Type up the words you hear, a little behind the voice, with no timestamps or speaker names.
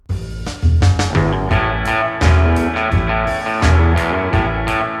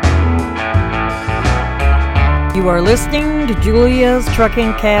You are listening to Julia's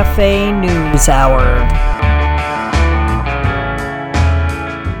Trucking Cafe News Hour.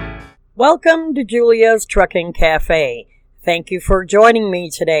 Welcome to Julia's Trucking Cafe. Thank you for joining me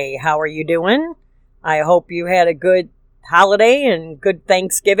today. How are you doing? I hope you had a good holiday and good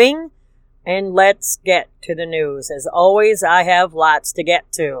Thanksgiving. And let's get to the news. As always, I have lots to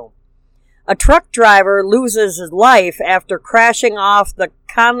get to. A truck driver loses his life after crashing off the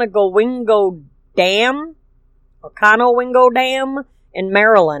Conowingo Dam in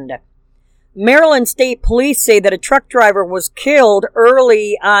Maryland. Maryland State Police say that a truck driver was killed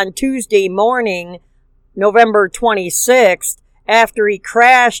early on Tuesday morning, November 26th, after he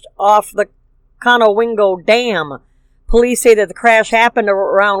crashed off the Conowingo Dam. Police say that the crash happened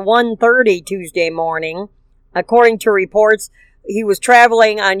around 1:30 Tuesday morning. According to reports, he was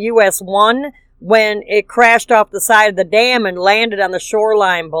traveling on US 1 when it crashed off the side of the dam and landed on the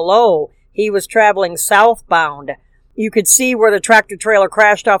shoreline below. He was traveling southbound. You could see where the tractor trailer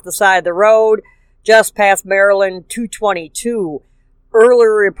crashed off the side of the road, just past Maryland 222.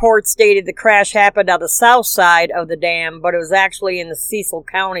 Earlier reports stated the crash happened on the south side of the dam, but it was actually in the Cecil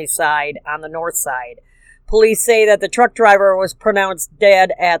County side, on the north side. Police say that the truck driver was pronounced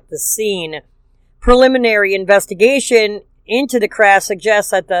dead at the scene. Preliminary investigation into the crash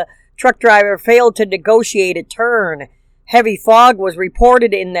suggests that the truck driver failed to negotiate a turn. Heavy fog was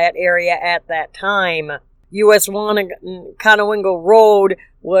reported in that area at that time. US 1 and Conowingo Road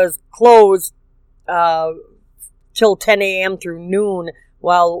was closed till 10 a.m. through noon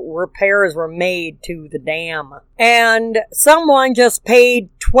while repairs were made to the dam. And someone just paid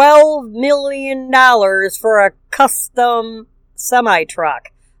 $12 million for a custom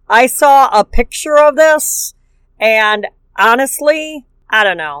semi-truck. I saw a picture of this, and honestly, I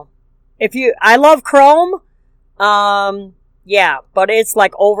don't know. I love chrome, but it's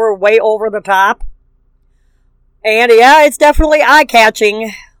like way over the top. And yeah, it's definitely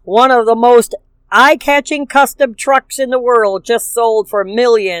eye-catching. One of the most eye-catching custom trucks in the world just sold for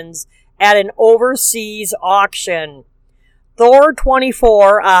millions at an overseas auction. Thor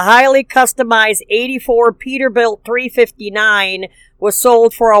 24, a highly customized 84 Peterbilt 359, was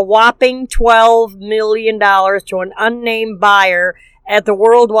sold for a whopping $12 million to an unnamed buyer at the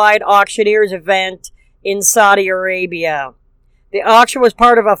Worldwide Auctioneers event in Saudi Arabia. The auction was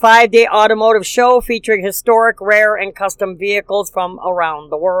part of a 5-day automotive show featuring historic, rare, and custom vehicles from around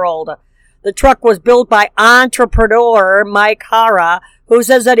the world. The truck was built by entrepreneur Mike Hara, who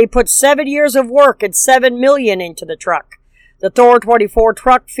says that he put 7 years of work and $7 million into the truck. The Thor 24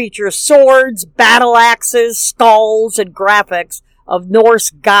 truck features swords, battle axes, skulls, and graphics of Norse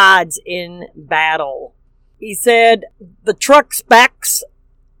gods in battle. He said the truck specs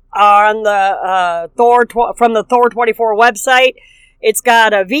are on the from the Thor 24 website. It's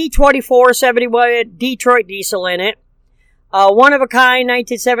got a V24 71 Detroit diesel in it, a one-of-a-kind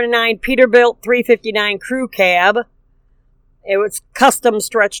 1979 Peterbilt 359 crew cab. It was custom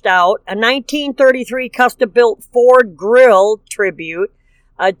stretched out. A 1933 custom-built Ford grill tribute.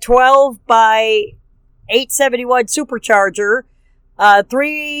 A 12 by 871 supercharger.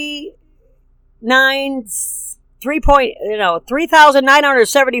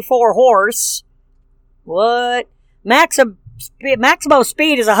 3,974 horse. What? Maximum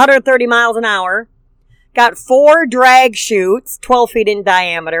speed is 130 miles an hour. Got 4 drag chutes, 12 feet in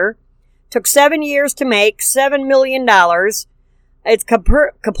diameter. Took 7 years to make, $7 million. It's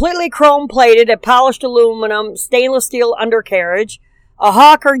completely chrome-plated, a polished aluminum, stainless steel undercarriage. A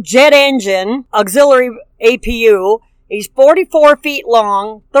Hawker jet engine, auxiliary APU. He's 44 feet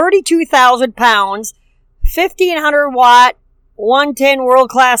long, 32,000 pounds, 1,500 watt, 110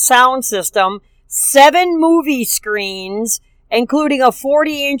 world-class sound system, 7 movie screens, including a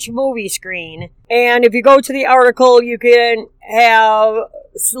 40-inch movie screen. And if you go to the article, you can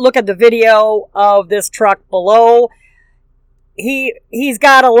look at the video of this truck below. He's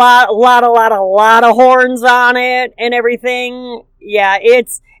got a lot of horns on it and everything. Yeah,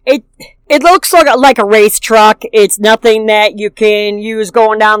 it looks like a race truck. It's nothing that you can use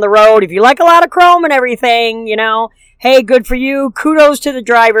going down the road. If you like a lot of chrome and everything, hey, good for you. Kudos to the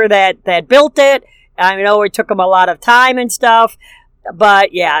driver that built it. I know it took him a lot of time and stuff,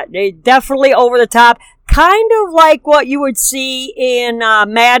 but yeah, they definitely over the top. Kind of like what you would see in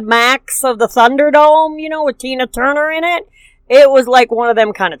Mad Max of the Thunderdome, with Tina Turner in it. It was like one of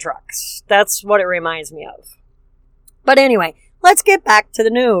them kind of trucks. That's what it reminds me of. But anyway, let's get back to the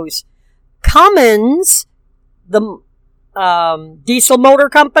news. Cummins, the diesel motor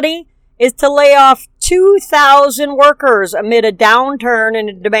company, is to lay off 2,000 workers amid a downturn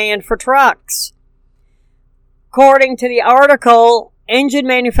in demand for trucks. According to the article, engine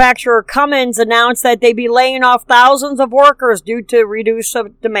manufacturer Cummins announced that they'd be laying off thousands of workers due to reduced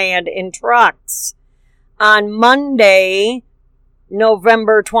demand in trucks. On Monday,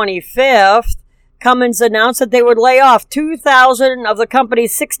 November 25th, Cummins announced that they would lay off 2,000 of the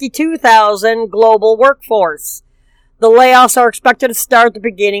company's 62,000 global workforce. The layoffs are expected to start at the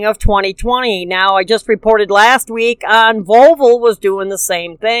beginning of 2020. Now, I just reported last week on Volvo was doing the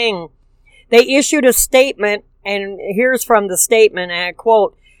same thing. They issued a statement, and here's from the statement, and I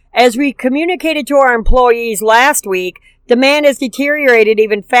quote, "As we communicated to our employees last week, demand has deteriorated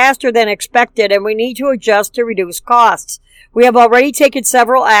even faster than expected, and we need to adjust to reduce costs. We have already taken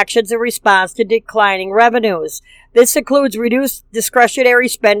several actions in response to declining revenues. This includes reduced discretionary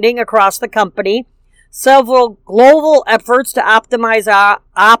spending across the company, several global efforts to optimize our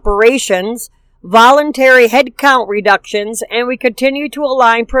operations, voluntary headcount reductions, and we continue to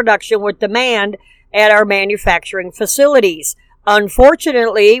align production with demand at our manufacturing facilities.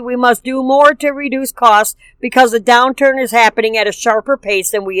 Unfortunately, we must do more to reduce costs because the downturn is happening at a sharper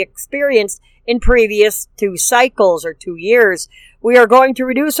pace than we experienced in previous 2 cycles or 2 years. We are going to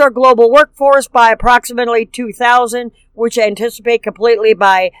reduce our global workforce by approximately 2,000, which I anticipate completely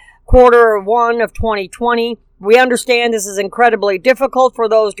by Q1 of 2020. We understand this is incredibly difficult for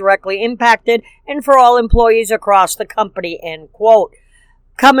those directly impacted and for all employees across the company," end quote.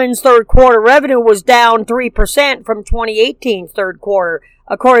 Cummins' third quarter revenue was down 3% from 2018's third quarter,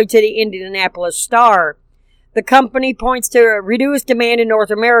 according to the Indianapolis Star. The company points to reduced demand in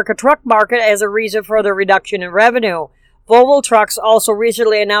North America truck market as a reason for the reduction in revenue. Volvo Trucks also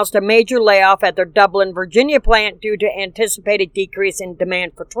recently announced a major layoff at their Dublin, Virginia plant due to anticipated decrease in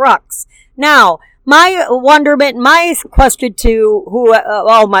demand for trucks. Now, my wonderment, my question to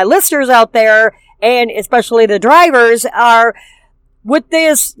all my listeners out there, and especially the drivers, are with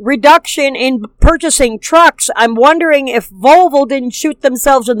this reduction in purchasing trucks, I'm wondering if Volvo didn't shoot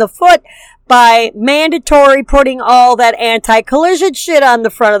themselves in the foot by mandatory putting all that anti-collision shit on the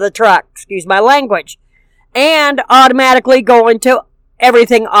front of the truck, excuse my language, and automatically going to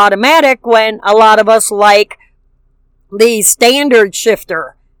everything automatic when a lot of us like the standard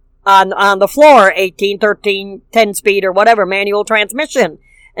shifter on the floor, 18, 13, 10 speed or whatever, manual transmission.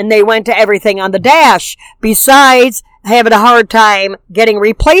 And they went to everything on the dash, besides having a hard time getting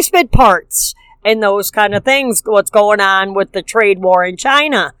replacement parts and those kind of things, what's going on with the trade war in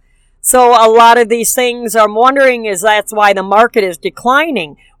China. So a lot of these things, I'm wondering, is that's why the market is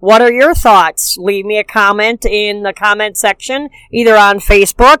declining. What are your thoughts? Leave me a comment in the comment section, either on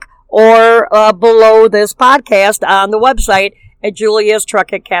Facebook or below this podcast on the website at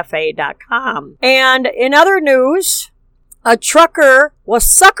juliastruckitcafe.com. And in other news, a trucker was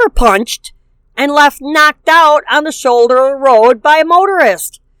sucker punched and left knocked out on the shoulder of the road by a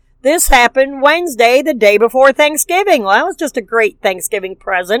motorist. This happened Wednesday, the day before Thanksgiving. Well, that was just a great Thanksgiving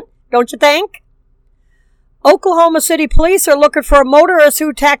present, don't you think? Oklahoma City police are looking for a motorist who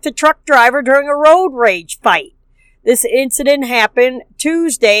attacked a truck driver during a road rage fight. This incident happened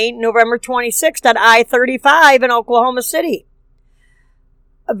Tuesday, November 26th on I-35 in Oklahoma City.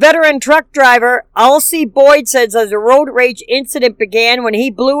 A veteran truck driver, Alcy Boyd, says the road rage incident began when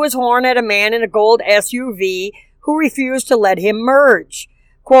he blew his horn at a man in a gold SUV who refused to let him merge.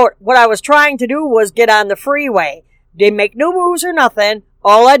 Quote, "What I was trying to do was get on the freeway. Didn't make no moves or nothing.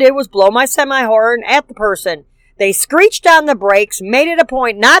 All I did was blow my semi-horn at the person. They screeched on the brakes, made it a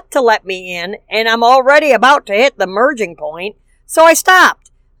point not to let me in, and I'm already about to hit the merging point. So I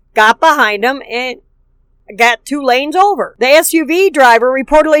stopped, got behind them, and got 2 lanes over." The SUV driver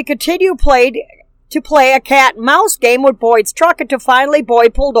reportedly continued to play a cat and mouse game with Boyd's truck until finally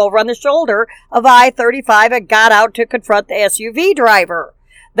Boyd pulled over on the shoulder of I-35 and got out to confront the SUV driver.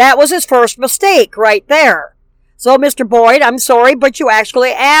 That was his first mistake right there. So, Mr. Boyd, I'm sorry, but you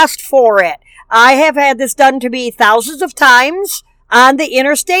actually asked for it. I have had this done to me thousands of times on the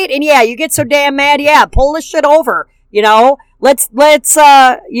interstate, and yeah, you get so damn mad, yeah, pull this shit over, you know?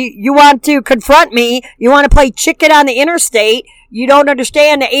 You want to confront me, you want to play chicken on the interstate, you don't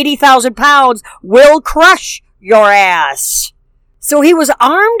understand that 80,000 pounds will crush your ass. So he was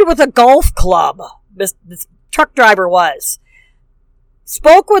armed with a golf club, this truck driver was.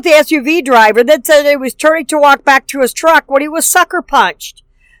 Spoke with the SUV driver that said he was turning to walk back to his truck when he was sucker punched.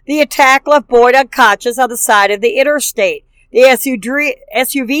 The attack left Boyd unconscious on the side of the interstate. The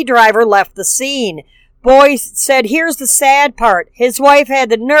SUV driver left the scene. Boyd said, "Here's the sad part. His wife had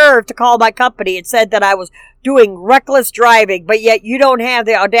the nerve to call my company and said that I was doing reckless driving, but yet you don't have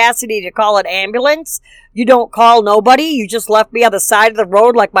the audacity to call an ambulance. You don't call nobody. You just left me on the side of the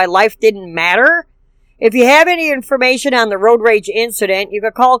road like my life didn't matter." If you have any information on the road rage incident, you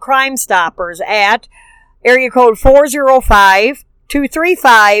can call Crime Stoppers at area code 405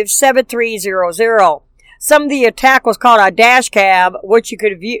 235-7300. Some of the attack was called a dash cab, which you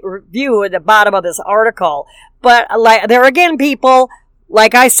could view at the bottom of this article. But there again, people,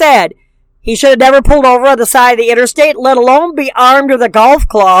 like I said, he should have never pulled over on the side of the interstate, let alone be armed with a golf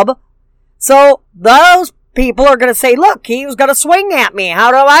club. So those people are going to say, look, he was going to swing at me. How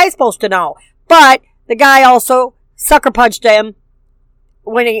am I supposed to know? But the guy also sucker punched him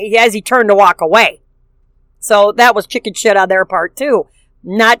as he turned to walk away. So that was chicken shit on their part too.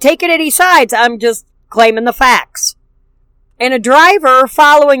 Not taking any sides. I'm just claiming the facts. And a driver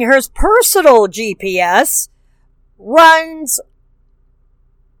following his personal GPS runs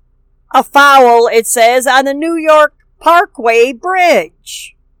afoul, it says, on the New York Parkway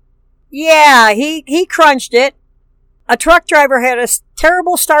Bridge. Yeah, he crunched it. A truck driver had a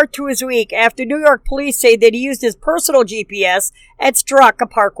terrible start to his week after New York police say that he used his personal GPS and struck a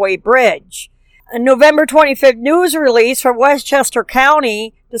Parkway Bridge. A November 25th news release from Westchester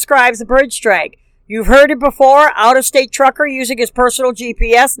County describes the bridge strike. You've heard it before, out-of-state trucker using his personal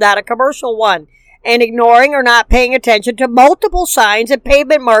GPS, not a commercial one, and ignoring or not paying attention to multiple signs and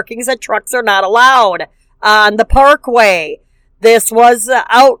pavement markings that trucks are not allowed on the parkway. This was the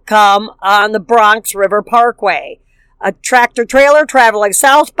outcome on the Bronx River Parkway. A tractor-trailer traveling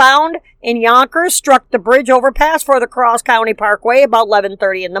southbound in Yonkers struck the bridge overpass for the Cross County Parkway about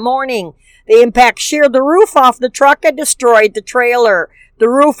 11:30 in the morning. The impact sheared the roof off the truck and destroyed the trailer. The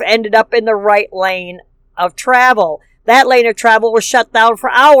roof ended up in the right lane of travel. That lane of travel was shut down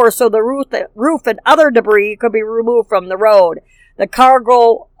for hours so the roof and other debris could be removed from the road. The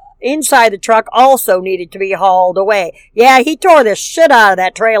cargo inside the truck also needed to be hauled away. Yeah, he tore the shit out of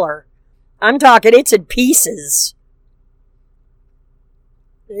that trailer. I'm talking, it's in pieces.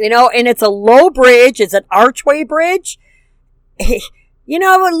 You know, and it's a low bridge. It's an archway bridge. You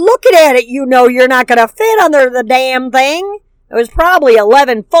know, looking at it, you know you're not going to fit under the damn thing. It was probably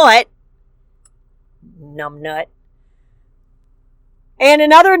 11 foot. Numbnut. And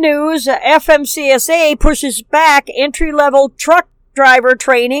in other news, FMCSA pushes back entry-level truck driver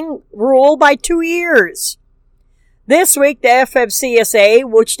training rule by 2 years. This week, the FMCSA,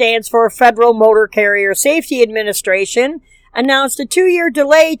 which stands for Federal Motor Carrier Safety Administration, announced a 2-year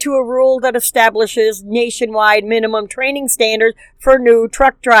delay to a rule that establishes nationwide minimum training standards for new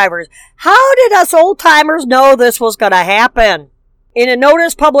truck drivers. How did us old-timers know this was going to happen? In a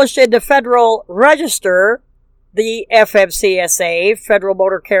notice published in the Federal Register, the FMCSA, Federal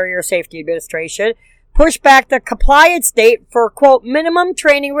Motor Carrier Safety Administration, pushed back the compliance date for, quote, minimum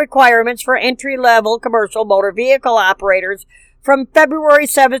training requirements for entry-level commercial motor vehicle operators from February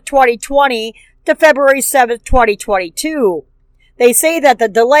 7th, 2020 to February 7th, 2022. They say that the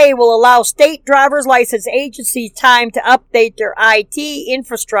delay will allow state driver's license agencies time to update their IT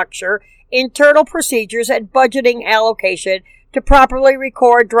infrastructure, internal procedures, and budgeting allocation to properly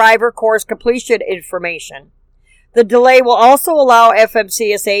record driver course completion information. The delay will also allow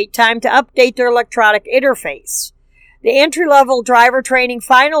FMCSA time to update their electronic interface. The entry-level driver training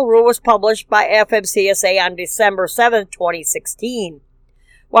final rule was published by FMCSA on December 7, 2016.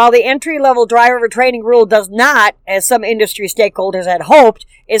 While the entry-level driver training rule does not, as some industry stakeholders had hoped,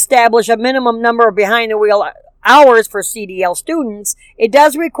 establish a minimum number of behind-the-wheel hours for CDL students, it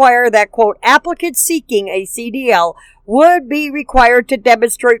does require that, quote, applicants seeking a CDL would be required to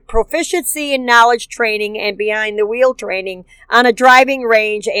demonstrate proficiency in knowledge training and behind-the-wheel training on a driving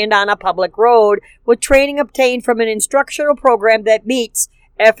range and on a public road, with training obtained from an instructional program that meets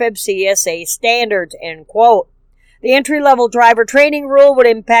FMCSA standards, end quote. The entry-level driver training rule would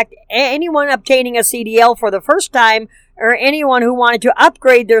impact anyone obtaining a CDL for the first time or anyone who wanted to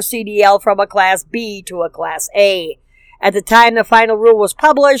upgrade their CDL from a Class B to a Class A. At the time the final rule was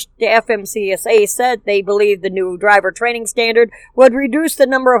published, the FMCSA said they believed the new driver training standard would reduce the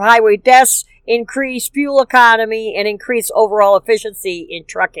number of highway deaths, increase fuel economy, and increase overall efficiency in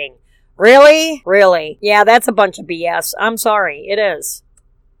trucking. Really? Really? Yeah, that's a bunch of BS. I'm sorry. It is.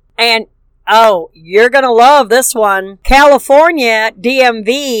 And oh, you're going to love this one. California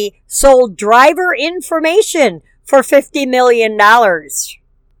DMV sold driver information for $50 million.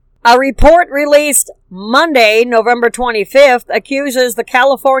 A report released Monday, November 25th, accuses the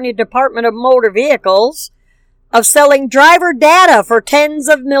California Department of Motor Vehicles of selling driver data for tens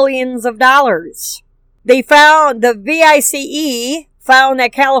of millions of dollars. The VICE found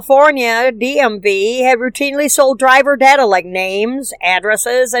that California DMV had routinely sold driver data like names,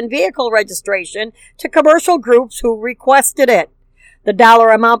 addresses, and vehicle registration to commercial groups who requested it. The dollar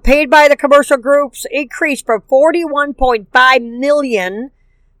amount paid by the commercial groups increased from $41.5 million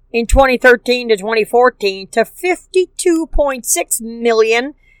in 2013 to 2014 to $52.6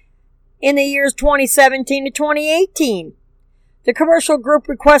 million in the years 2017 to 2018. The commercial group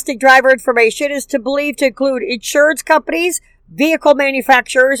requesting driver information is believed to include insurance companies, vehicle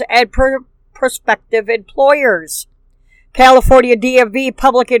manufacturers, and prospective employers. California DMV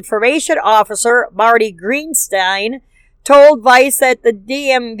Public Information Officer Marty Greenstein told Vice that the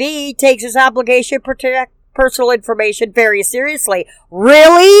DMV takes its obligation to protect personal information very seriously.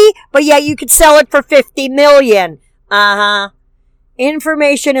 Really? But yeah, you could sell it for $50 million.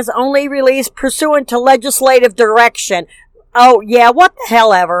 Information is only released pursuant to legislative direction. Oh, yeah, what the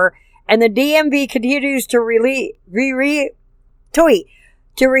hell ever. And the DMV continues to review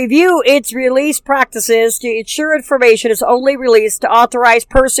its release practices to ensure information is only released to authorized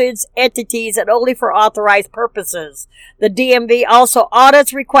persons, entities, and only for authorized purposes. The DMV also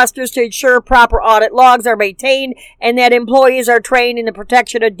audits requesters to ensure proper audit logs are maintained and that employees are trained in the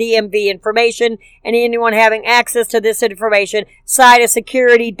protection of DMV information, and anyone having access to this information sign a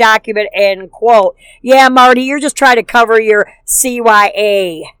security document, end quote. Yeah, Marty, you're just trying to cover your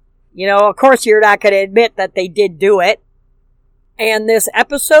CYA. You know, of course you're not going to admit that they did do it. And this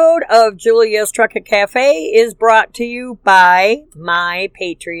episode of Julia's Truck and Cafe is brought to you by My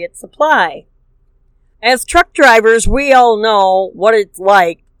Patriot Supply. As truck drivers, we all know what it's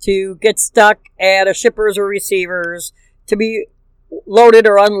like to get stuck at a shipper's or receiver's to be loaded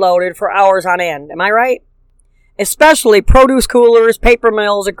or unloaded for hours on end. Am I right? Especially produce coolers, paper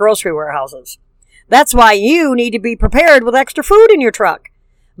mills, and grocery warehouses. That's why you need to be prepared with extra food in your truck.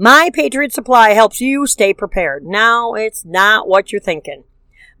 My Patriot Supply helps you stay prepared. Now, it's not what you're thinking.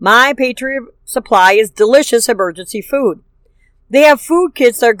 My Patriot Supply is delicious emergency food. They have food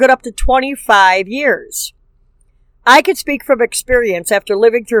kits that are good up to 25 years. I can speak from experience after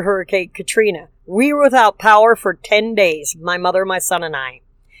living through Hurricane Katrina. We were without power for 10 days, my mother, my son, and I.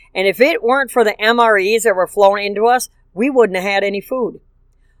 And if it weren't for the MREs that were flown into us, we wouldn't have had any food.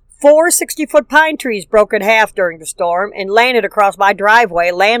 4 60-foot pine trees broke in half during the storm and landed across my driveway,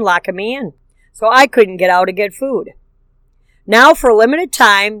 landlocking me in. So I couldn't get out and get food. Now, for a limited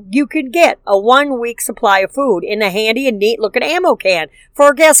time, you can get a 1-week supply of food in a handy and neat-looking ammo can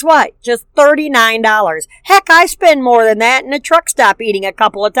for, guess what, just $39. Heck, I spend more than that in a truck stop eating a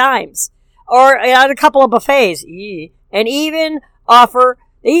couple of times. Or at a couple of buffets. And they even offer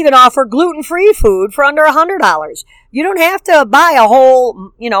gluten-free food for under $100. You don't have to buy a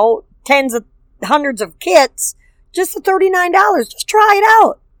whole, tens of hundreds of kits. Just for $39. Just try it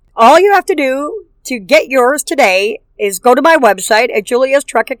out. All you have to do to get yours today is go to my website at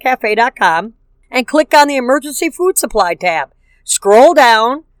juliastruckandcafe.com and click on the Emergency Food Supply tab. Scroll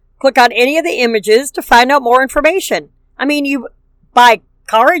down, click on any of the images to find out more information. I mean, you buy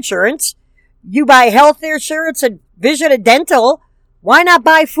car insurance, you buy health insurance and vision and dental. Why not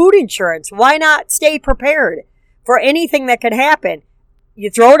buy food insurance? Why not stay prepared for anything that could happen? You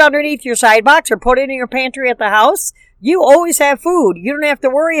throw it underneath your side box or put it in your pantry at the house. You always have food. You don't have to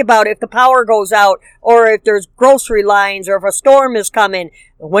worry about if the power goes out or if there's grocery lines or if a storm is coming.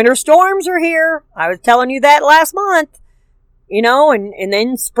 The winter storms are here. I was telling you that last month. And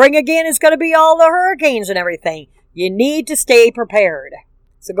then spring again is going to be all the hurricanes and everything. You need to stay prepared.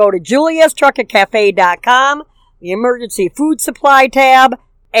 So go to juliastruckandcafe.com, the Emergency Food Supply tab,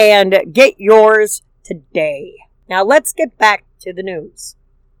 and get yours today. Now let's get back to the news.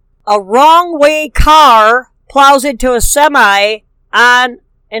 A wrong-way car plows into a semi on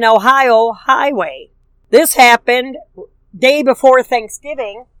an Ohio highway. This happened day before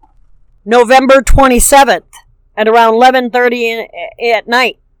Thanksgiving, November 27th, at around 11:30 at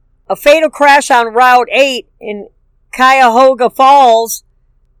night. A fatal crash on Route 8 in Cuyahoga Falls.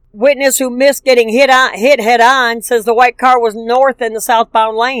 Witness who missed getting hit head-on says the white car was north in the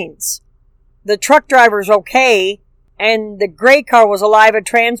southbound lanes. The truck driver's okay, and the gray car was alive and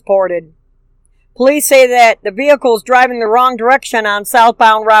transported. Police say that the vehicle was driving the wrong direction on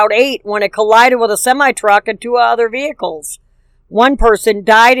southbound Route 8 when it collided with a semi-truck and 2 other vehicles. One person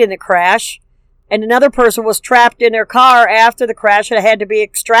died in the crash, and another person was trapped in their car after the crash and had to be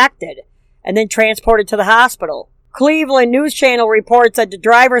extracted and then transported to the hospital. Cleveland News Channel reports that the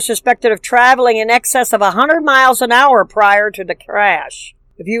driver is suspected of traveling in excess of 100 miles an hour prior to the crash.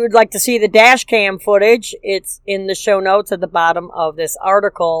 If you would like to see the dash cam footage, it's in the show notes at the bottom of this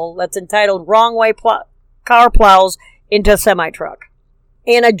article that's entitled Wrong Way Car Plows into Semi-Truck.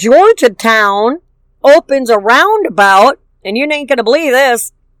 In a Georgia town opens a roundabout, and you ain't going to believe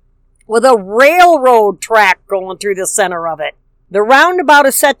this, with a railroad track going through the center of it. The roundabout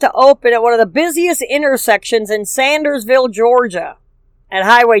is set to open at one of the busiest intersections in Sandersville, Georgia, at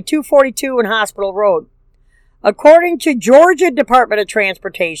Highway 242 and Hospital Road. According to Georgia Department of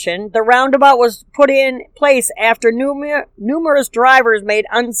Transportation, the roundabout was put in place after numerous drivers made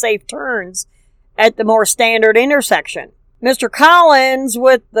unsafe turns at the more standard intersection. Mr. Collins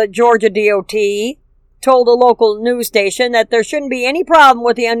with the Georgia DOT told a local news station that there shouldn't be any problem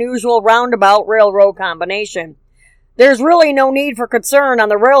with the unusual roundabout railroad combination. There's really no need for concern on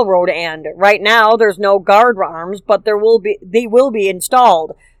the railroad end. Right now, there's no guard arms, but they will be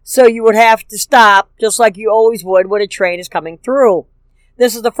installed. So you would have to stop just like you always would when a train is coming through.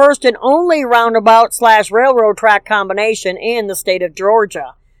 This is the first and only roundabout/railroad track combination in the state of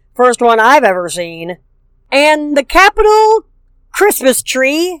Georgia. First one I've ever seen. And the Capitol Christmas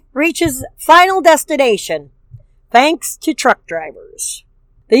tree reaches final destination, thanks to truck drivers.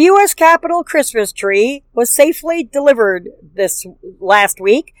 The U.S. Capitol Christmas tree was safely delivered this last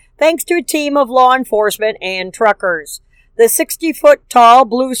week, thanks to a team of law enforcement and truckers. The 60-foot tall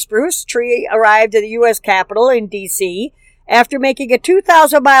blue spruce tree arrived at the U.S. Capitol in D.C. after making a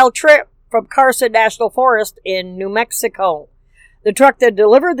 2,000-mile trip from Carson National Forest in New Mexico. The truck that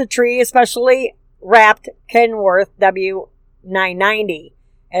delivered the tree especially wrapped Kenworth W990.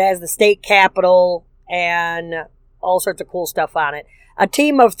 It has the state capitol and all sorts of cool stuff on it. A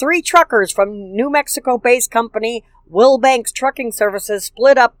team of 3 truckers from New Mexico-based company Will Banks Trucking Services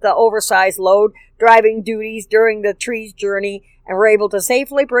split up the oversized load driving duties during the tree's journey and were able to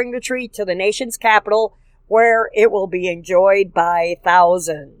safely bring the tree to the nation's capital, where it will be enjoyed by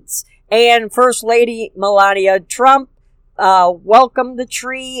thousands. And First Lady Melania Trump welcomed the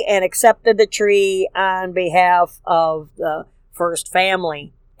tree and accepted the tree on behalf of the first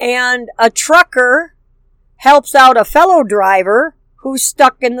family. And a trucker helps out a fellow driver who's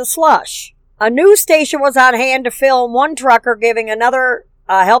stuck in the slush. A news station was on hand to film one trucker giving another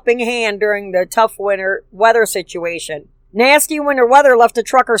a helping hand during the tough winter weather situation. Nasty winter weather left a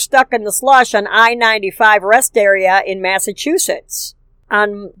trucker stuck in the slush on I-95 rest area in Massachusetts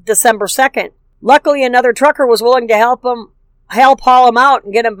on December 2nd. Luckily, another trucker was willing to help haul him out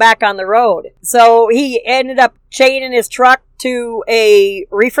and get him back on the road. So he ended up chaining his truck to a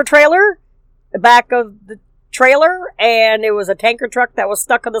reefer trailer, the back of the trailer, and it was a tanker truck that was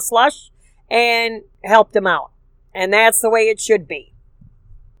stuck in the slush and helped him out. And that's the way it should be.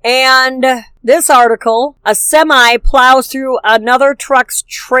 And this article, a semi plows through another truck's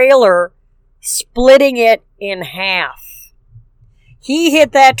trailer, splitting it in half. He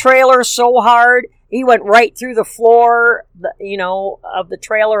hit that trailer so hard, he went right through the floor, of the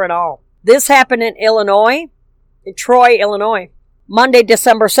trailer and all. This happened in Troy, Illinois, Monday,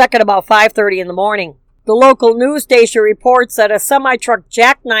 December 2nd, about 5:30 in the morning. The local news station reports that a semi-truck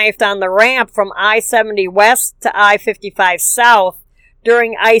jackknifed on the ramp from I-70 west to I-55 south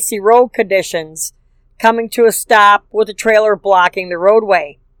during icy road conditions, coming to a stop with the trailer blocking the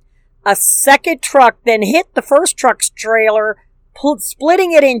roadway. A second truck then hit the first truck's trailer,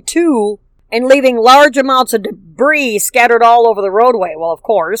 splitting it in two and leaving large amounts of debris scattered all over the roadway. Well, of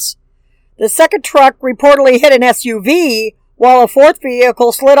course. The second truck reportedly hit an SUV, while a fourth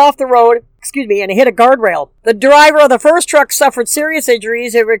vehicle slid off the road, and hit a guardrail. The driver of the first truck suffered serious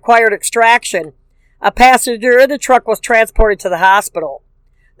injuries and required extraction. A passenger in the truck was transported to the hospital.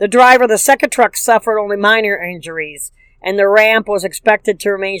 The driver of the second truck suffered only minor injuries, and the ramp was expected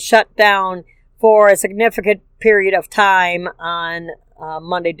to remain shut down for a significant period of time on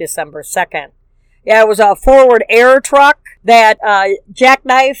Monday, December 2nd. Yeah, it was a forward air truck that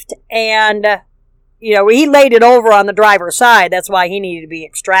jackknifed, and he laid it over on the driver's side. That's why he needed to be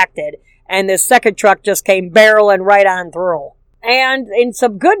extracted. And this second truck just came barreling right on through. And in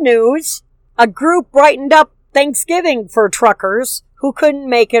some good news, a group brightened up Thanksgiving for truckers who couldn't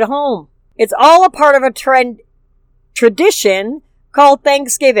make it home. It's all a part of a tradition called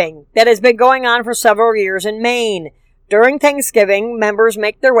Thanksgiving that has been going on for several years in Maine. During Thanksgiving, members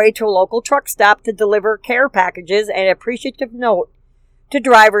make their way to a local truck stop to deliver care packages and an appreciative note to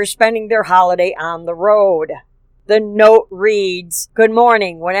drivers spending their holiday on the road. The note reads, "Good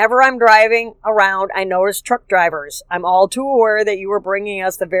morning. Whenever I'm driving around, I notice truck drivers. I'm all too aware that you are bringing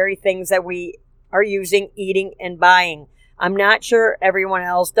us the very things that we are using, eating, and buying. I'm not sure everyone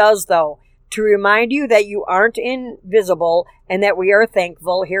else does, though. To remind you that you aren't invisible and that we are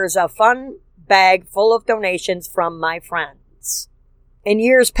thankful, here's a fun bag full of donations from my friends." In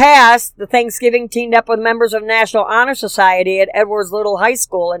years past, the Thanksgiving teamed up with members of National Honor Society at Edwards Little High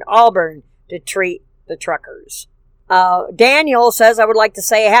School in Auburn to treat the truckers. Daniel says, "I would like to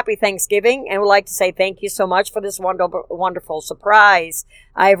say a happy Thanksgiving and would like to say thank you so much for this wonderful surprise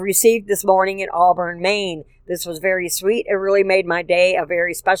I have received this morning in Auburn, Maine. This was very sweet. It really made my day a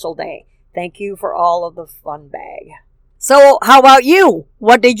very special day. Thank you for all of the fun bag." So, how about you?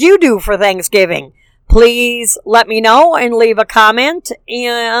 What did you do for Thanksgiving? Please let me know and leave a comment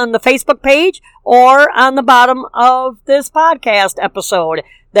on the Facebook page or on the bottom of this podcast episode.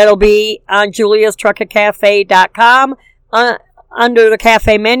 That'll be on Julia'sTruckingCafe.com under the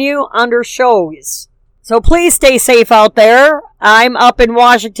cafe menu, under shows. So please stay safe out there. I'm up in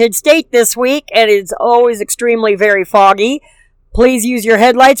Washington State this week, and it's always extremely very foggy. Please use your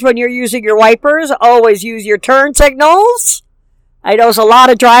headlights when you're using your wipers. Always use your turn signals. I know a lot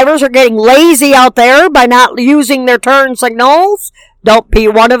of drivers are getting lazy out there by not using their turn signals. Don't be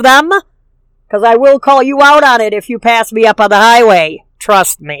one of them, because I will call you out on it if you pass me up on the highway.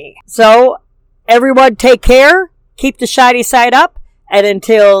 Trust me. So, everyone take care, keep the shiny side up, and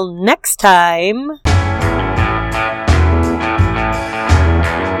until next time...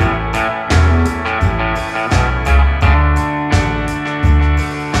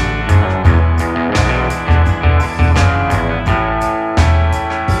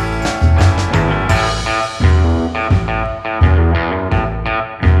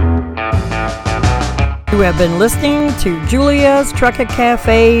 You have been listening to Julia's Truckin'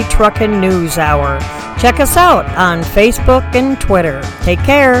 Cafe Truckin' News Hour. Check us out on Facebook and Twitter. Take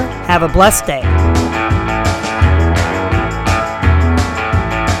care. Have a blessed day.